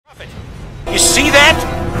You see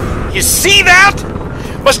that? You see that?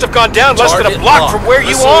 Must have gone down less than a block from where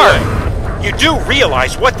you are. You do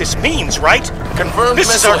realize what this means, right? Confirmed.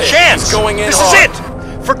 This is our chance. It's going in this hard. is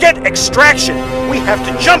it. Forget extraction. We have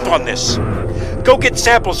to jump on this. Go get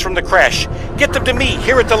samples from the crash. Get them to me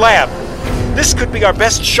here at the lab. This could be our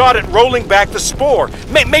best shot at rolling back the spore.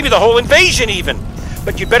 Maybe the whole invasion even.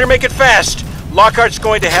 But you'd better make it fast. Lockhart's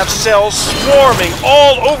going to have cells swarming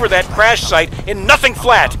all over that crash site in nothing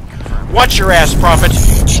flat. Watch your ass, Prophet.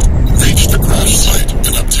 Reach the crash site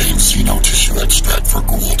and obtain xeno tissue extract for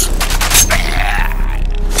Gould.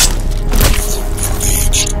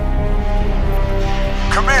 Engaged.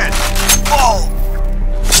 Come in. Whoa!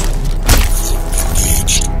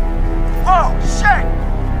 Engaged. Whoa, shit!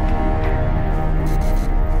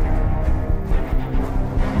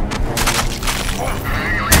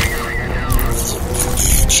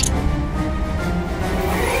 Engaged.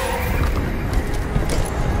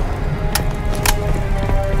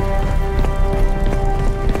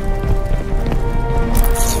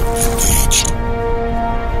 Engaged.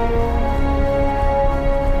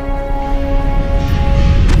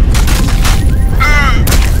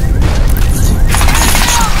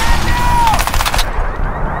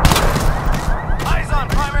 Eyes on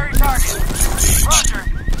primary target. Roger.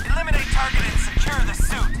 Eliminate target and secure the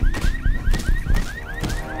suit.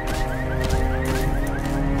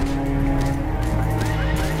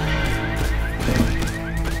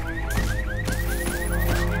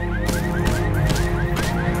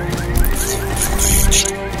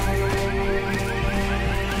 Engaged.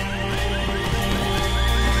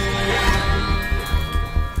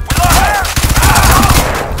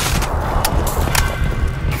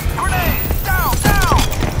 Grenade! Down! Down!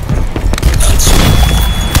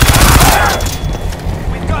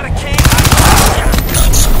 We've got a king.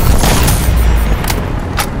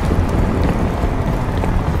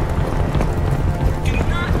 Do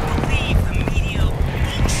not believe the media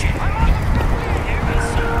bullshit. There is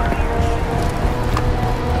some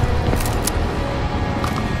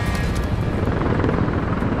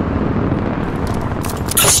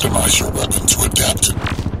Customize your weapon to adapt.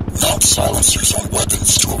 Mount silencers on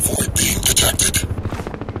weapons to avoid being detected.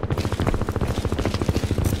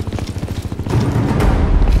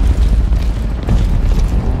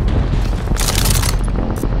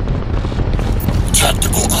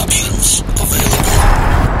 Tactical options available.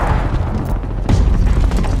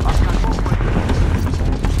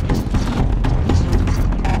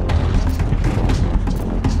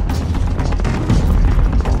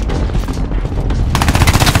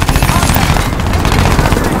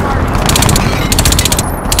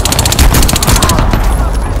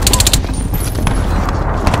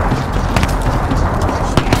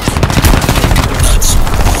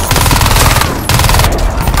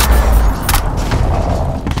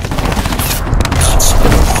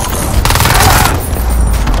 That's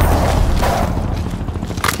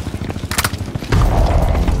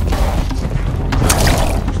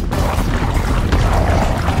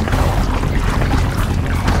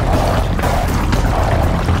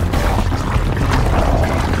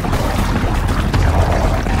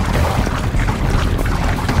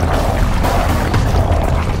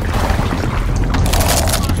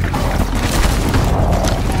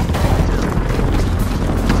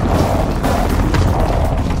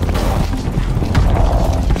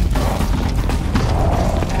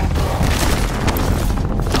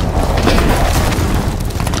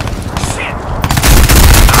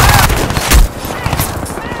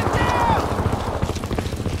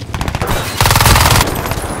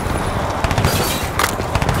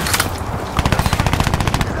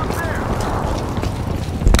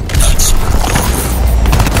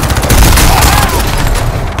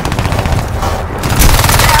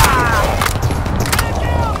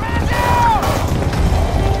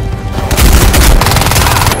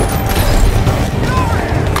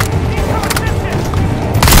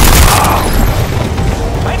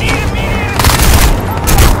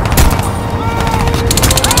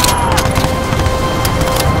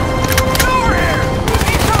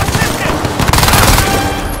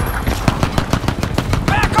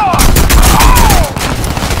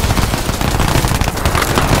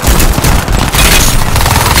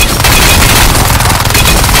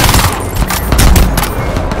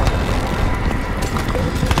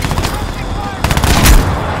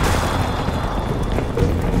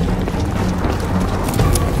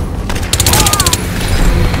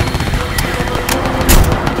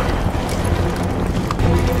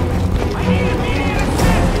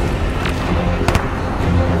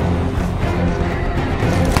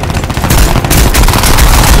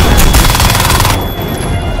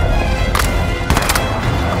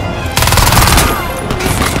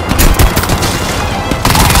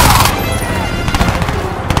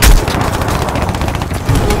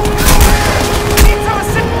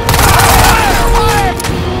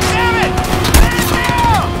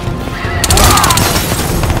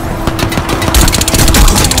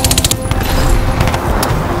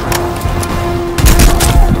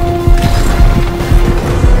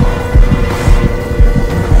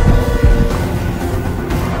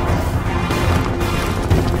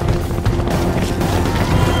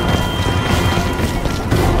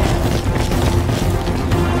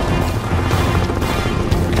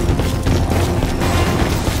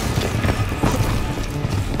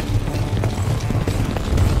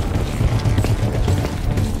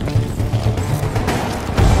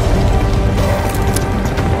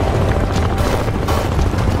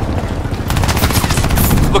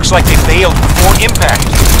Looks like they bailed before impact.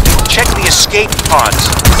 Check the escape pods.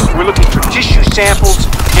 We're looking for tissue samples,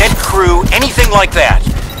 dead crew, anything like that.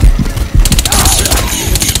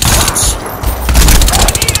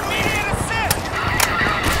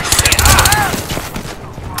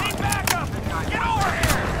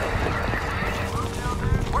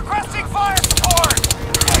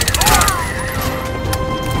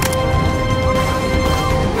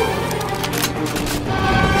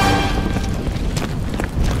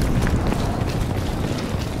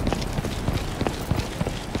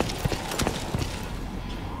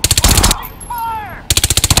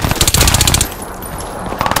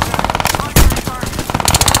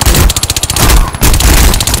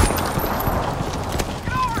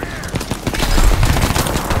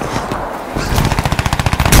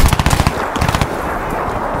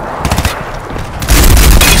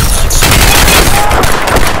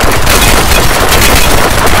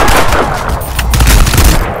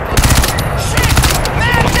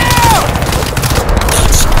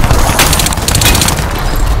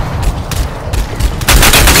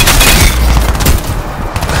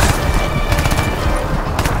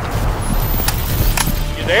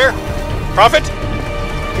 Prophet,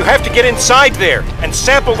 you have to get inside there and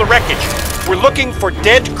sample the wreckage. We're looking for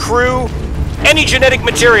dead crew, any genetic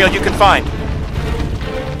material you can find.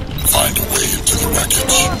 Find a way into the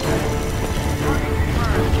wreckage.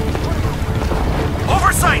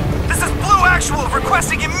 Oversight! This is Blue Actual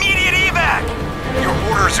requesting immediate evac! Your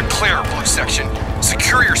orders are clear, Blue Section.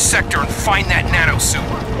 Secure your sector and find that nanosuit.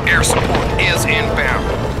 Air support is inbound.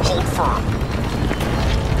 Hold firm.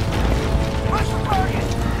 Push the target!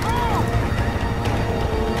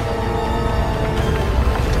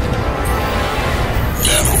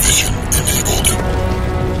 Nanovision enabled.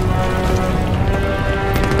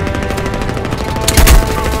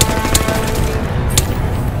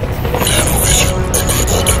 Nanovision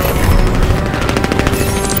enabled.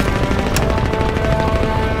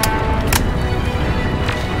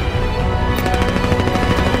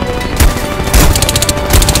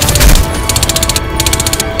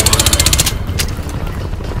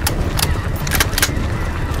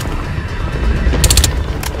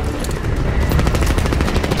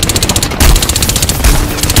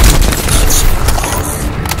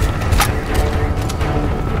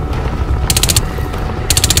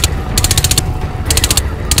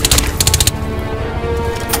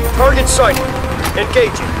 Target sighted.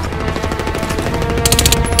 Engaging.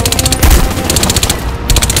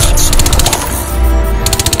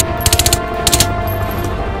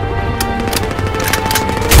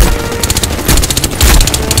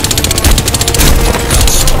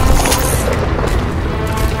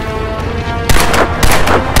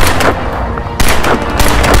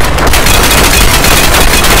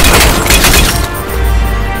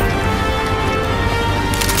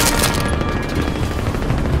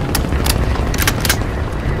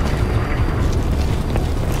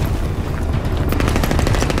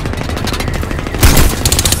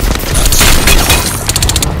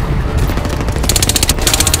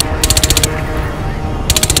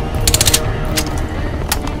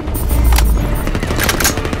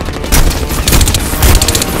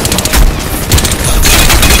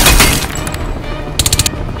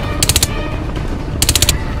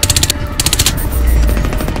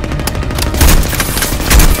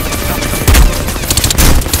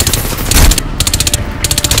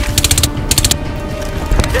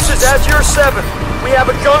 Azure 7, we have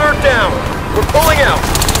a gunner down. We're pulling out.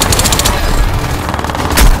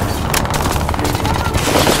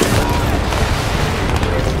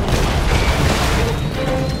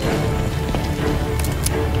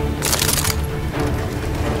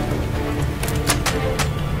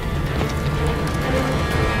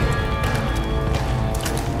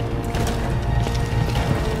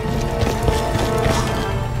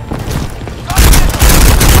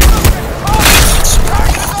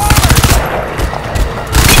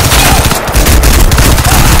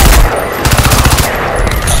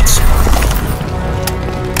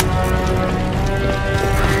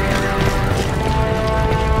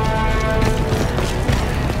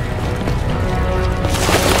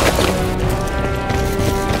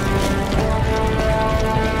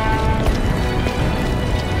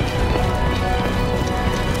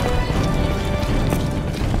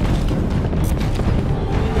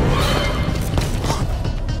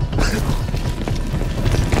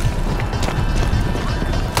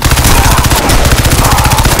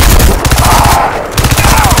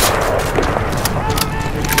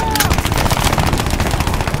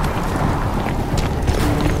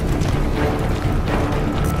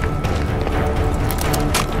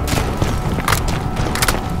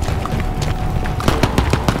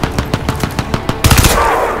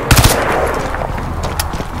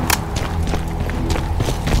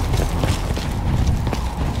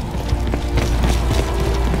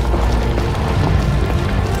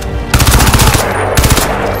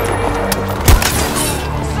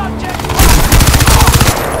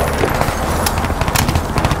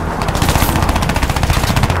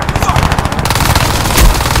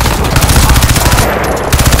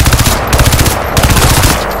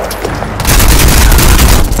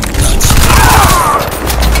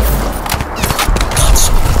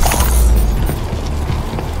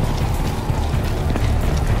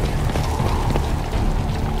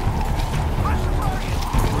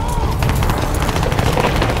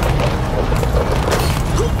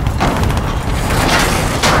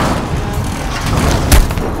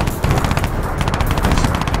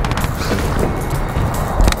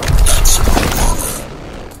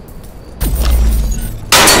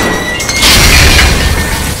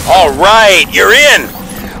 right, you're in!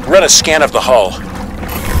 Run a scan of the hull.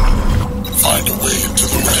 Find a way into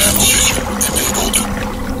the nanovision enabled.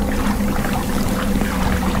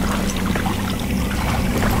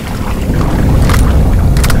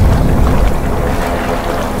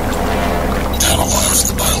 Analyze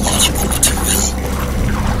the biological material.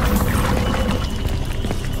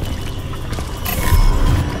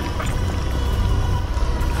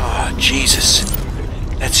 Oh, Jesus.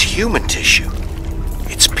 That's human tissue.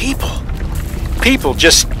 It's people. People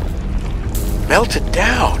just melted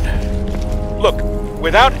down. Look,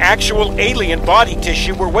 without actual alien body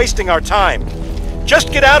tissue, we're wasting our time.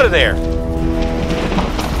 Just get out of there.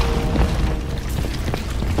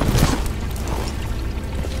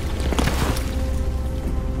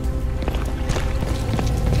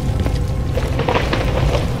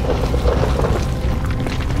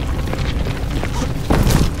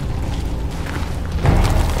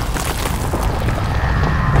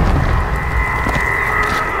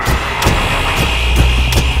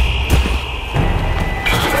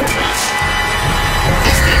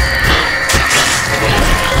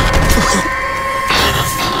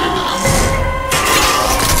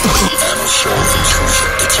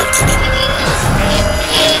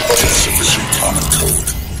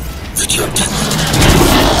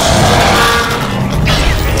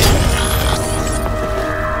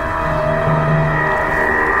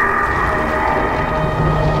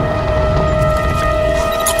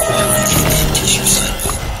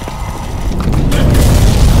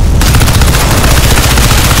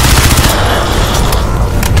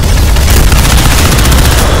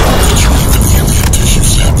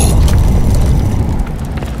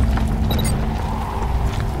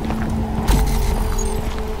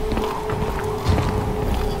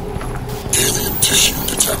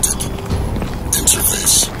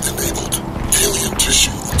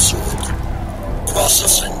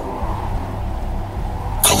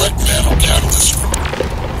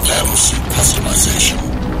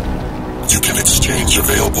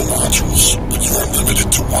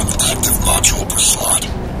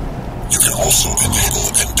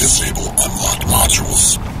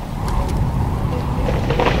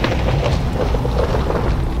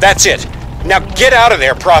 That's it. Now get out of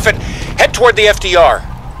there, Prophet. Head toward the FDR.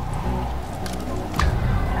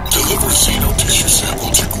 Deliver xeno tissue sample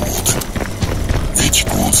to Gould. Reach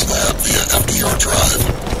Gould's lab via FDR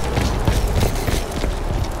drive.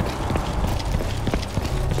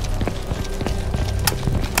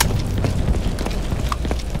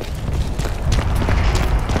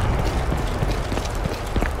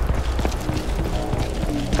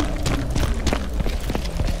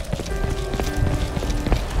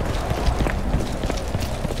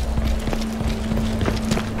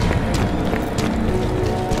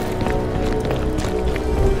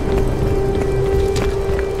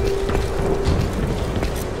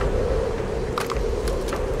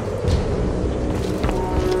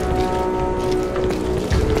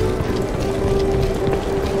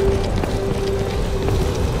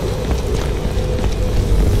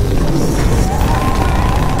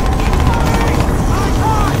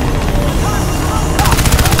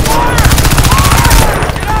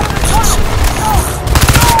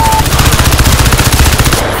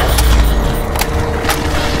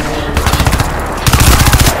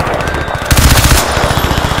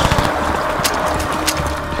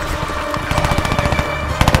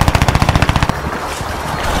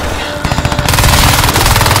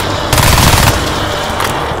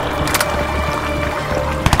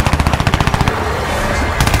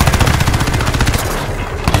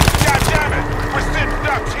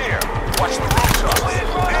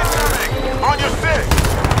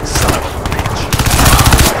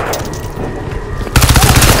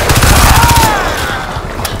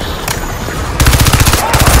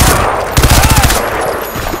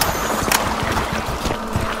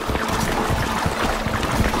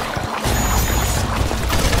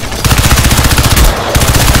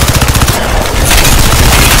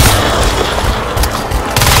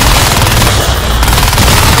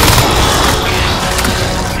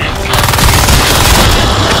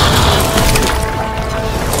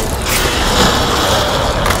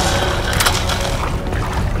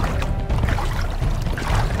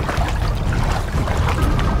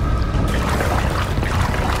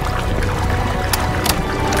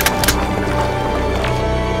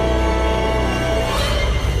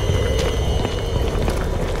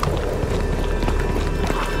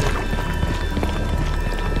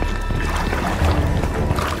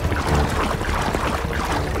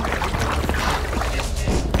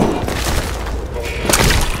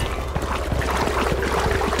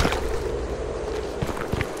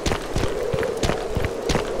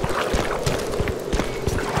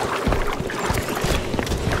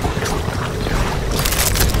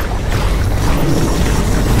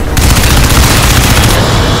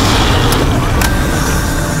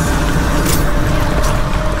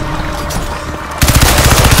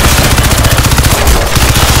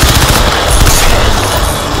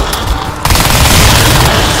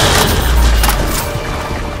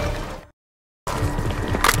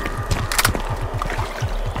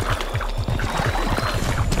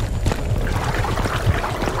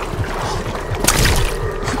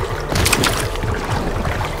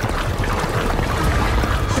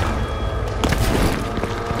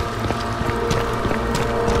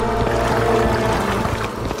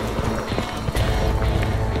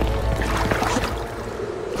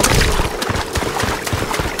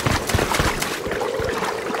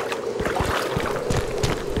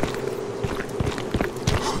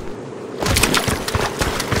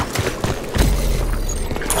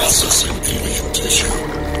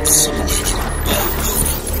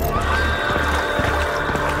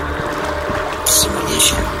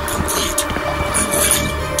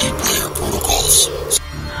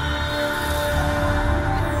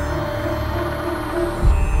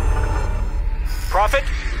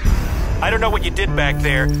 target back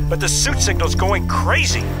there, but the suit signal's going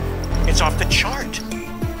crazy. It's off the chart.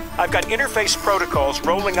 I've got interface protocols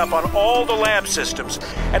rolling up on all the lab systems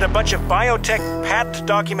and a bunch of biotech patent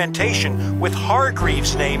documentation with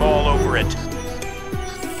Hargreaves' name all over it.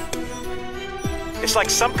 It's like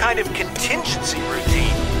some kind of contingency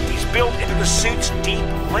routine he's built into the suit's deep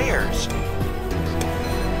layers.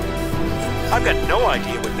 I've got no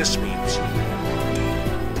idea what this means.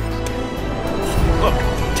 Look,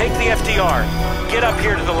 take the FDR. Get up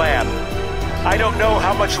here to the lab. I don't know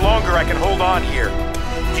how much longer I can hold on here.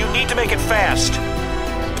 You need to make it fast.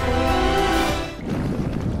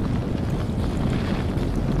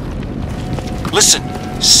 Listen,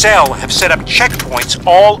 Cell have set up checkpoints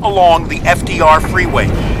all along the FDR freeway.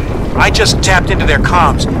 I just tapped into their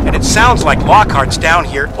comms, and it sounds like Lockhart's down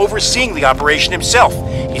here overseeing the operation himself.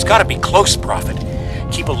 He's got to be close, Prophet.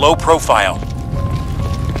 Keep a low profile.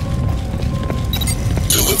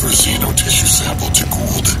 Deliver xenotissue sample to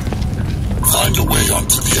Gould. Find a way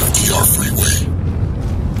onto the FDR freeway.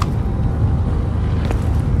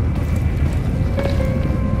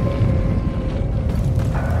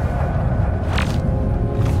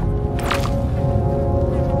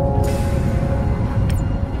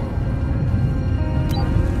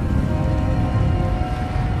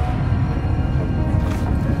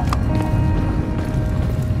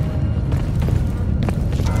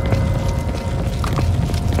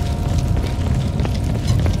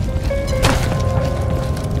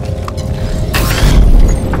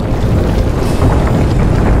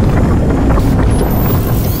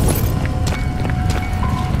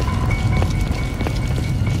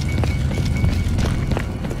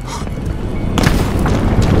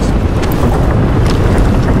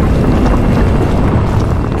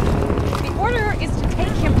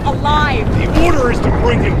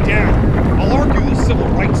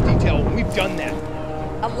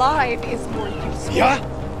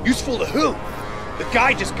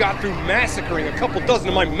 I just got through massacring a couple dozen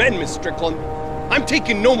of my men, Miss Strickland. I'm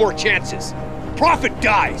taking no more chances. Prophet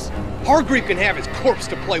dies. Hargreave can have his corpse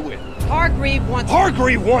to play with. Hargreave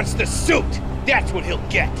wants the suit. That's what he'll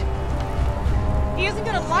get. He isn't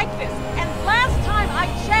gonna like this. And last time I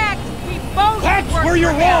checked, we both That's where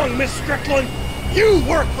you're wrong, Miss Strickland. You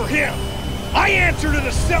work for him. I answer to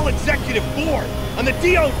the Cell Executive Board on the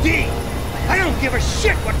DOD. I don't give a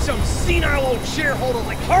shit what some senile old shareholder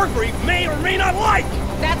like Hargreave may or may not like!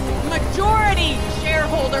 That's majority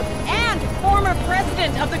shareholder and former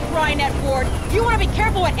president of the Crynet Board. You want to be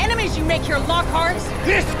careful what enemies you make here, Lockharts.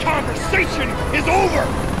 This conversation is over!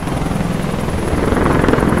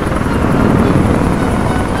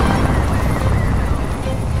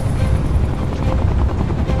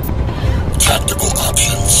 Tactical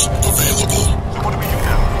options available. So what do we do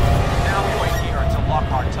now? Now we wait here until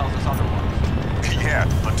Lockhart tells us otherwise. Yeah,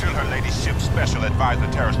 until her ladyship special advisor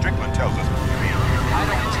Tara Strickland tells us. I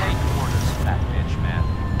don't take orders from that bitch, man.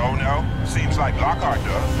 Oh no? Seems like Lockhart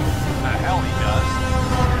does. The hell he does.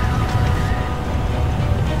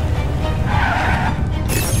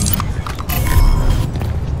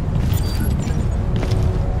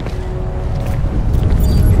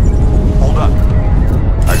 Hold up.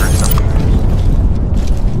 I heard something.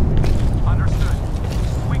 Understood.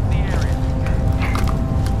 Sweep the area.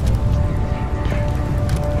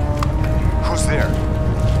 Who's there?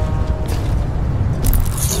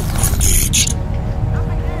 Engaged.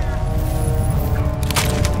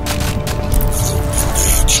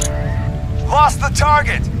 Lost the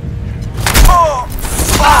target! Oh!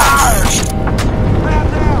 Fire! Ram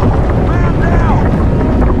down! Ram down!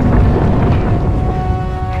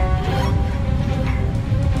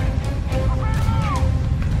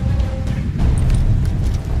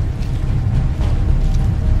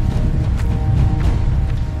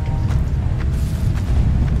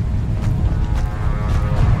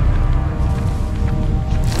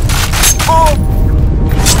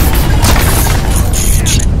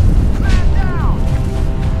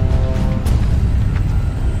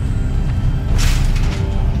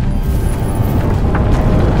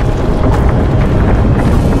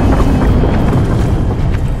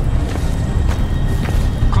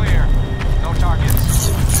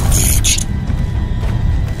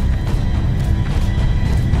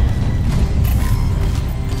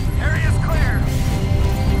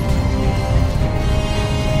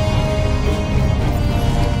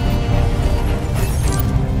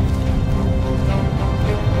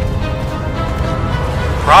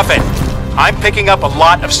 Prophet, I'm picking up a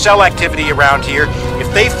lot of cell activity around here.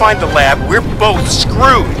 If they find the lab, we're both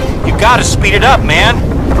screwed. You gotta speed it up, man.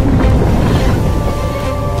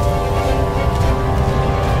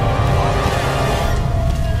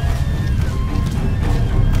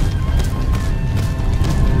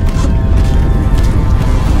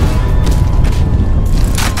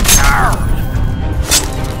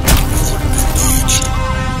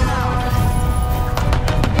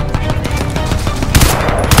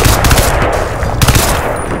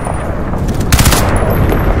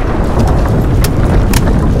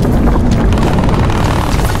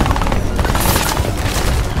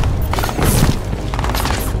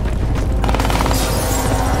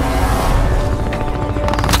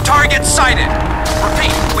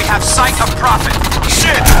 Prophet!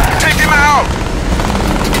 Shit! Take him out!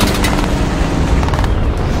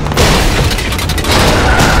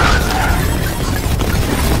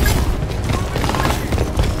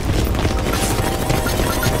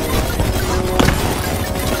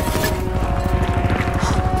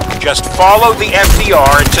 Just follow the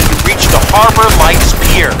FDR until you reach the Harbor Lights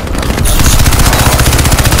Pier.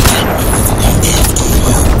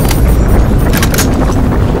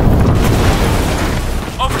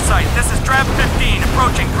 Oversight, this is Drab 15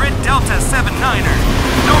 approaching Grid Delta 79er.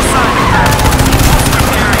 No sign of that. We'll sweep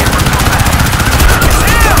the area for combat. It's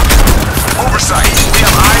him! Oversight, we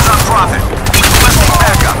have eyes on Prophet. Requesting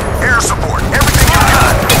backup, air support, everything you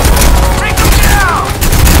got. Take him down!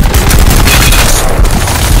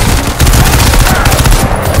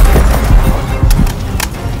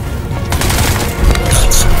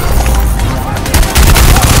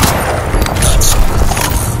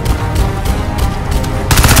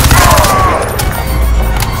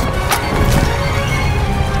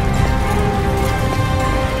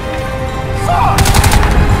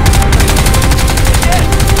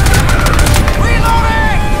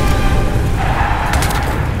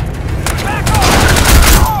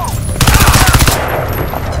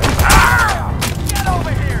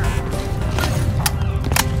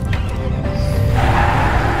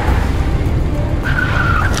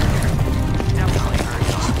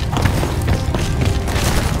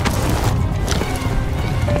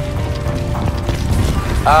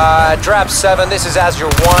 Drab 7, this is Azure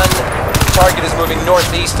 1. Target is moving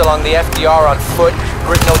northeast along the FDR on foot.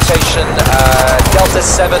 Grid notation, Delta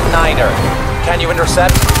 79er. Can you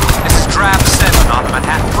intercept? This is Drab 7 on the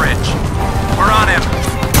Manhattan Bridge. We're on him.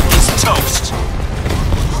 He's toast.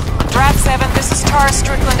 Drab 7, this is Tara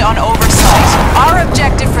Strickland on oversight. Our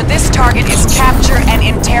objective for this target is capture and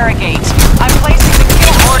interrogate. I'm placing the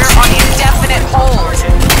kill order on indefinite hold.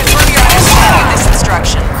 Confirm your understanding of this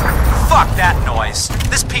instruction. Fuck that noise.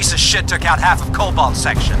 This piece of shit took out half of Cobalt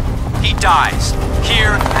section. He dies.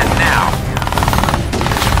 Here and now.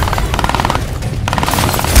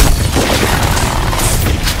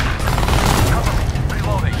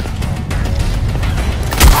 Reloading.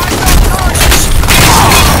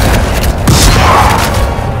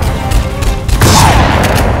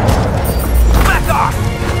 Back off!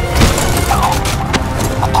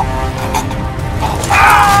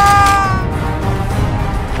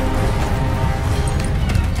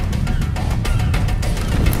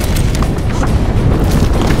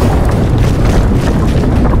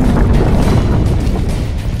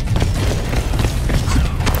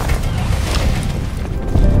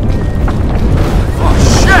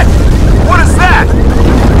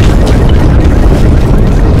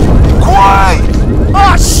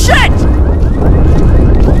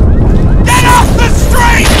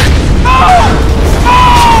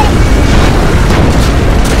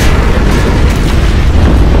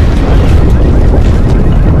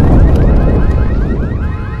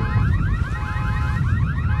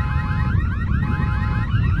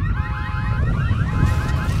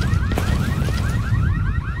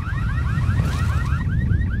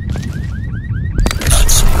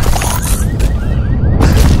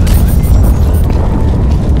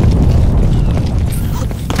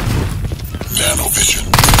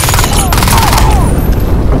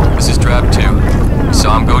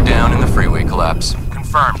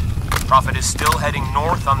 Prophet is still heading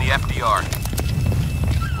north on the FDR.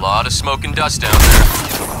 Lot of smoke and dust down there.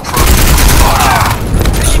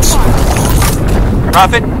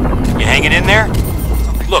 Prophet, you hanging in there?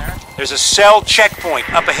 Look, there's a cell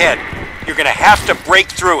checkpoint up ahead. You're gonna have to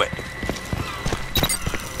break through it.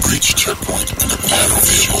 Breach checkpoint and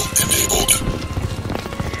nanovisual enabled.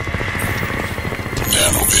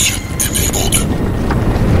 Nanovision enabled.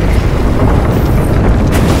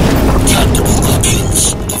 Tactical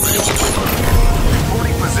options available.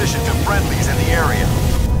 Reporting position to friendlies in the area.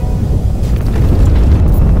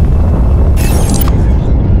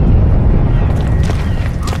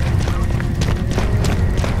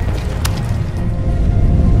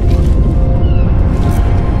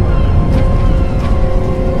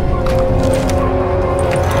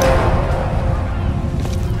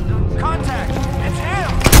 Contact! It's him!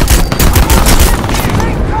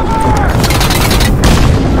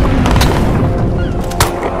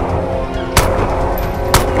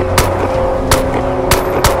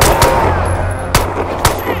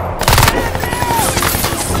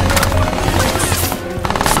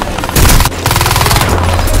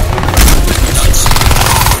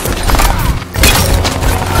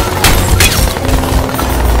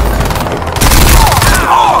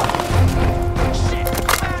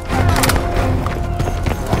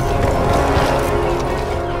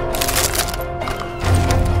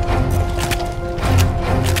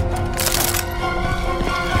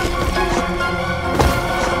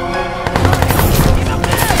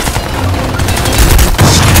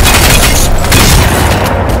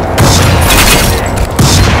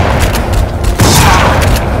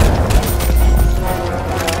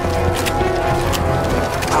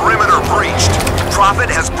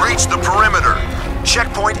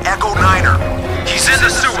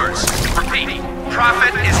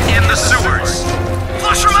 the sewers.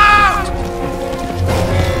 Flush them out!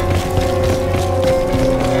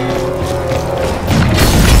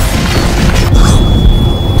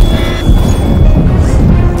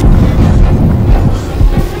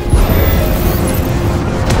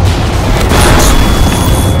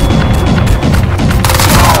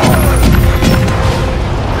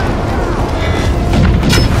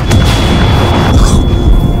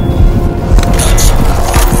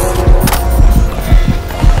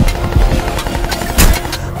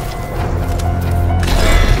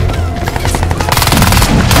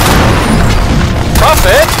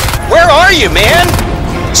 Where are you, man?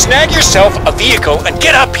 Snag yourself a vehicle and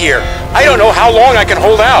get up here. I don't know how long I can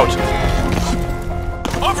hold out.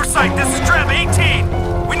 Oversight, this is Drab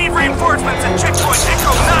 18. We need reinforcements at checkpoint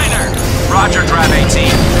Echo 9er. Roger, Drab 18.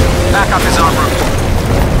 Backup is en route.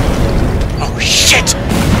 Oh, shit!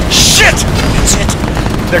 Shit! That's it.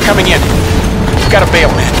 They're coming in. Gotta bail,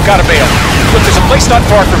 man. Gotta bail. Look, there's a place not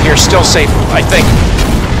far from here, still safe, I think.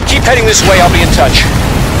 Keep heading this way, I'll be in touch.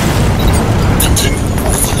 Continue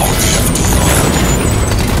north along the FDR.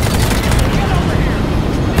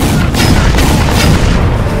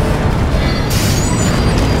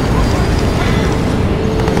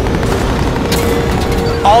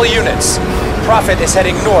 All units. Prophet is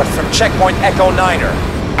heading north from checkpoint Echo 9er.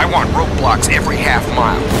 I want roadblocks every half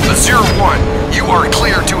mile. The 01, you are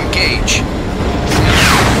clear to engage.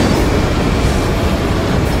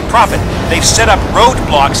 Prophet, they've set up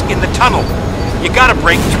roadblocks in the tunnel. You gotta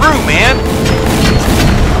break through, man!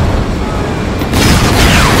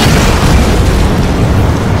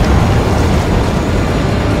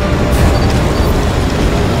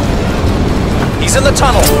 He's in the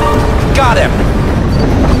tunnel. Got him.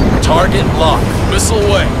 Target locked. Missile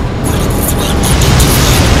away.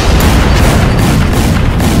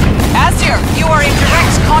 Azir, you are in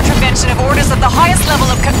direct contravention of orders at the highest level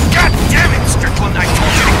of God damn it, Strickland! I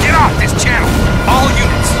told you to get off this channel! All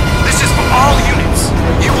units! This is for all units!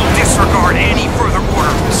 You will disregard any further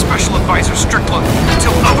order from Special Advisor Strickland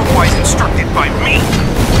until otherwise instructed by me!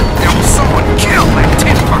 Now will someone kill that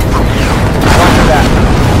tin fuck from me? Roger that.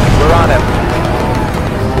 We're on him.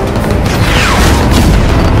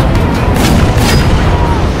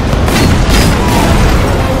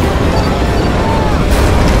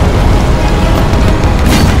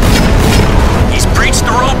 Breached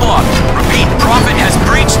the roadblock. Repeat, Prophet has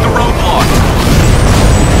breached the roadblock.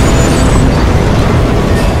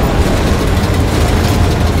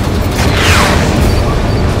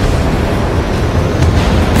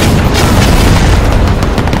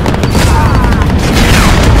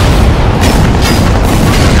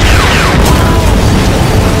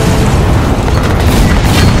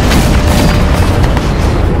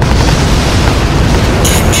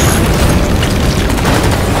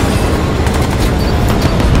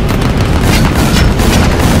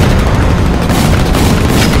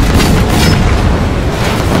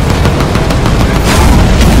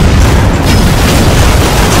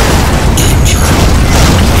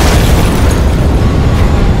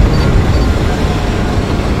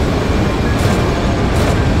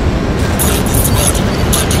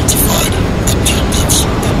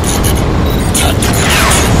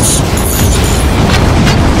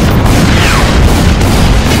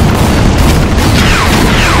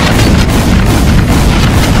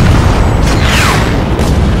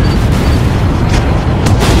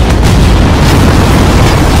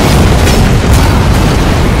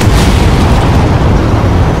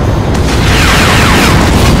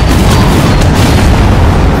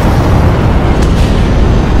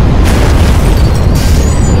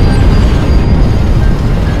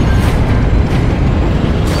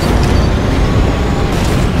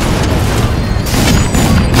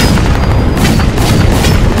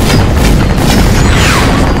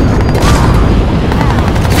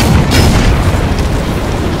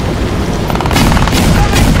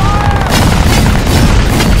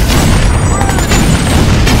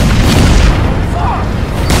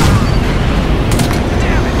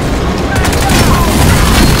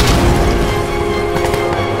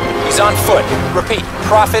 On foot. Repeat,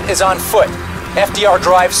 Prophet is on foot. FDR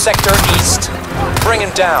Drive, Sector East. Bring him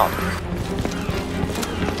down.